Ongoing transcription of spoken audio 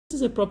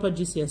is a proper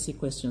GCSE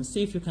question.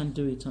 See if you can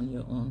do it on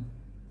your own.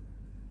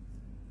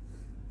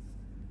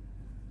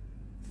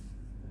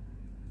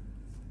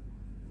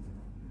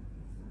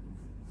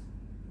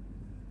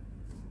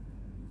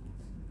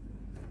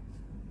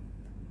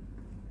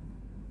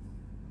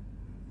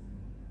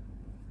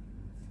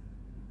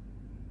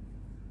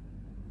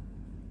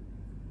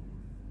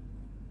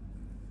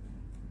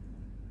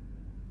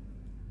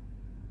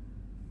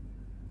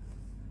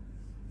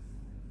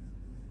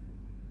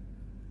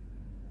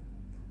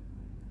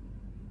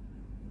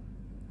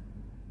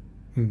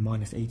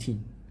 Minus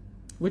 18.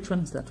 Which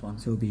one is that one?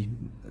 So it'll be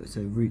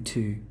root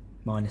 2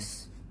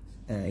 minus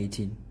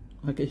 18.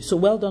 Okay, so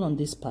well done on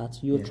this part.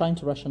 You're trying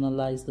to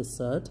rationalize the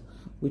surd,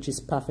 which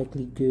is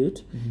perfectly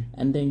good.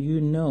 And then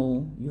you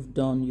know you've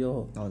done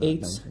your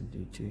 8.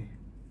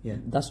 Yeah.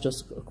 That's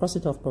just cross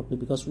it off properly,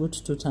 because root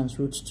 2 times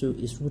root 2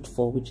 is root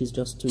 4, which is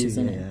just 2,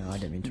 isn't it? Yeah, I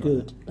don't mean to good.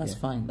 write that. That's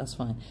fine. That's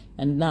fine.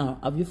 And now,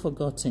 have you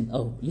forgotten?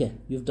 Oh, yeah,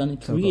 you've done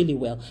it really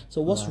well.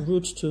 So what's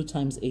root 2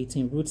 times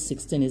 18? Root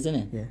 16, isn't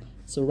it? Yeah.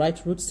 So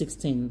write root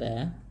 16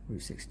 there.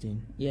 Root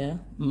 16. Yeah.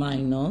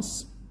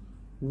 Minus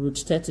root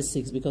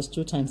 36, because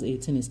 2 times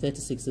 18 is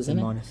 36, isn't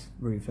it? Minus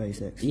root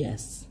 36.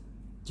 Yes.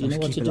 Do you know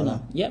what to do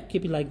now? Yep,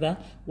 keep it like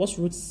that. What's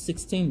root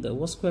 16 though?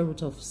 What's square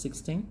root of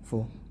 16?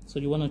 4. So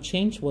you want to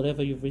change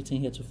whatever you've written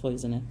here to 4,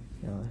 isn't it?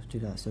 Yeah, let's do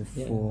that. So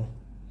 4,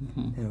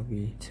 then it'll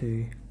be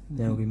 2,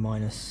 then it'll be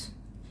minus,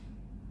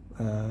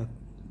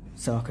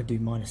 so I could do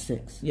minus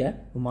 6. Yeah.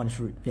 Or minus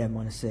root,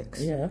 minus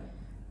 6. Yeah.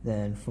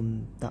 Then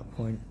from that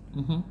point,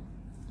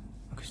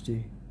 I could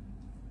do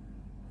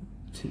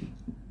 2,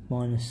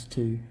 minus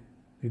 2,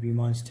 it would be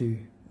minus 2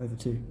 over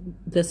 2.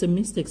 There's a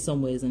mistake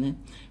somewhere, isn't it?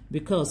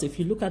 Because if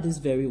you look at this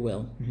very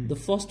well, the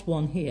first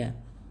one here,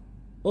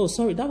 oh,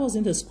 sorry, that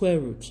wasn't a square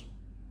root.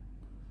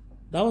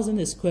 That wasn't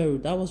a square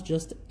root, that was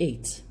just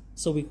 8.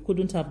 So we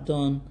couldn't have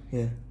done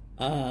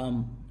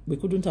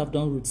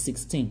root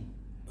 16,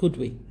 could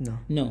we? No.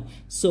 No.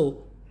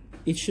 So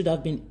it should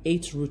have been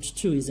 8 root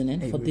 2, isn't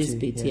it, for this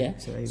bit here?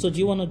 So do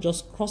you want to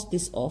just cross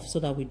this off so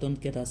that we don't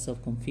get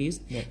ourselves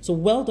confused? Yeah. So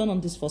well done on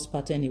this first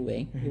part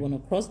anyway. You want to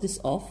cross this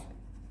off.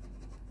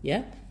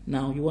 Yeah.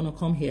 Now you want to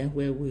come here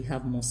where we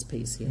have more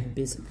space here,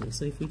 basically.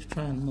 So if we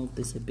try and move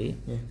this a bit,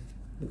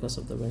 because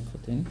of the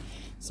recording.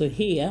 So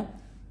here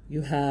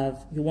you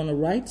want to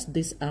write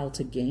this out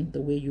again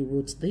the way you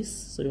wrote this.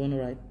 So you want to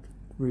write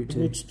root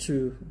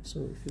 2.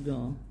 So if you go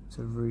on.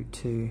 So root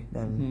 2,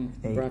 then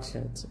 8.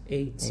 Bracket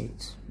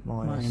 8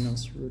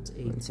 minus root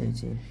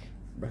 18.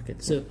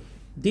 Bracket. So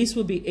this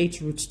will be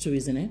 8 root 2,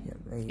 isn't it? Yep,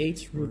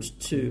 8 root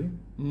 2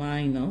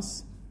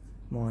 minus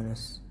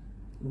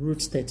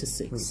root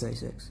 36. Root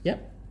 36.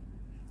 Yep.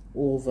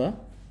 Over.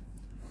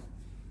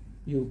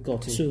 You've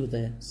got 2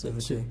 there. So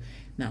 2.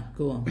 Now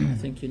go on. I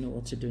think you know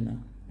what to do now.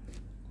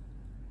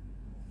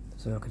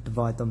 So I could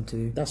divide them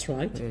to. That's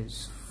right.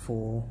 It's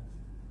 4.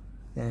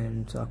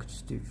 Then so I could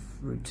just do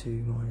root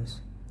 2 minus.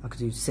 I could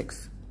do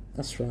 6.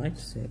 That's right.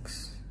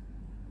 6.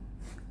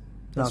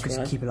 That's I could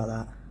just keep it like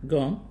that. Go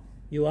on.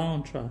 You are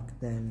on track.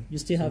 Then you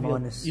still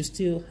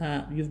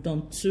have you've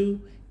done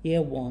 2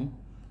 here, 1.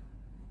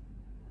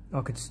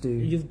 I could just do.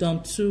 You've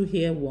done 2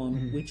 here,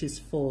 1, which is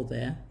 4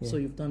 there. So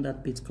you've done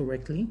that bit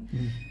correctly.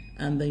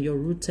 And then your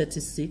root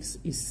 36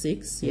 is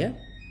 6. Yeah.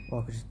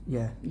 Well, I could just,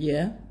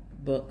 Yeah.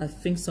 But I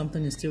think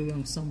something is still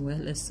wrong somewhere.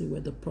 Let's see where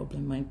the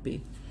problem might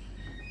be.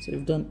 So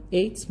you've done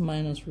 8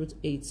 minus root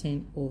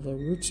 18 over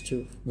root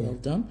 2. Well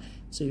done.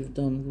 So you've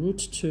done root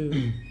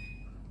 2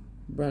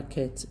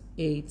 bracket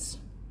 8.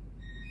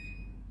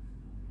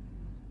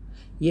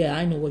 Yeah,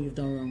 I know what you've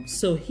done wrong.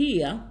 So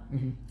here,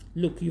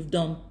 look, you've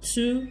done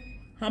 2.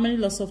 How many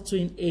lots of 2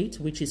 in 8,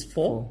 which is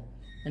 4?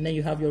 And then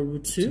you have your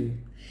root 2.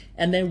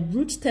 And then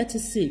root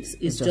 36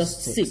 is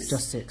just 6.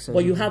 Just 6. So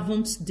but you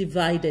haven't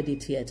divided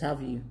it yet,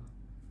 have you?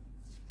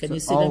 Can you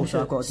see?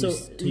 So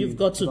you've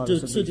got to do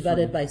 2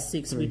 divided by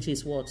 6, which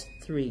is what?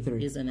 3,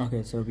 isn't it?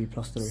 Okay, so it'll be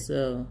plus 3.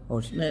 So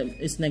no,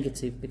 it's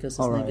negative because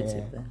it's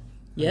negative there.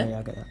 Yeah? Yeah,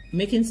 I get that.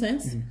 Making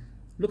sense?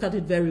 Look at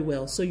it very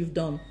well. So you've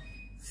done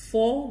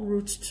 4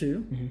 root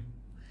 2.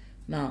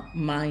 Now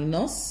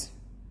minus,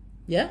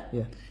 yeah?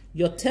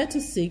 Your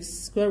 36,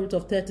 square root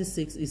of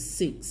 36 is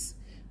 6.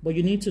 But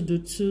you need to do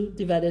 2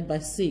 divided by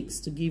 6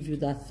 to give you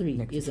that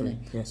 3, isn't it?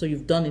 Yeah. So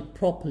you've done it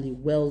properly,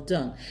 well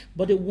done.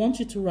 But they want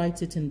you to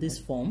write it in this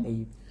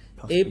form,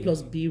 A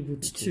plus B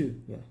root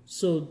 2. Yeah.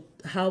 So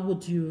how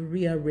would you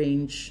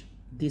rearrange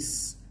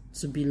this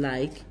to be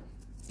like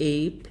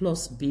A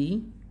plus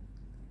B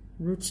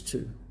root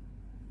 2?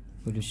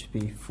 Would it should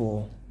be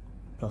 4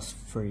 plus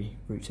 3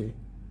 root 2?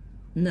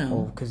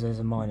 No. Because there's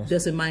a minus.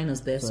 There's a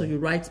minus there. So you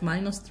write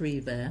minus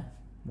 3 there.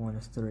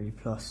 Minus 3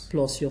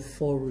 plus your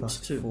 4 root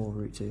 2. 4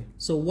 root 2.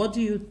 So what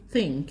do you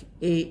think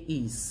A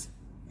is?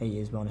 A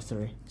is minus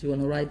 3. Do you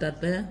want to write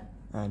that there?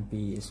 And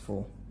B is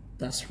 4.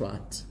 That's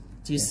right.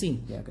 Do you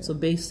see? Yeah, I get so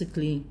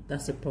basically,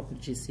 that's a proper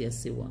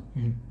GCSE one.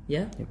 Mm-hmm.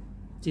 Yeah? Yep.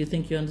 Do you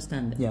think you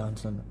understand it? Yeah, I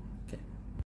understand that.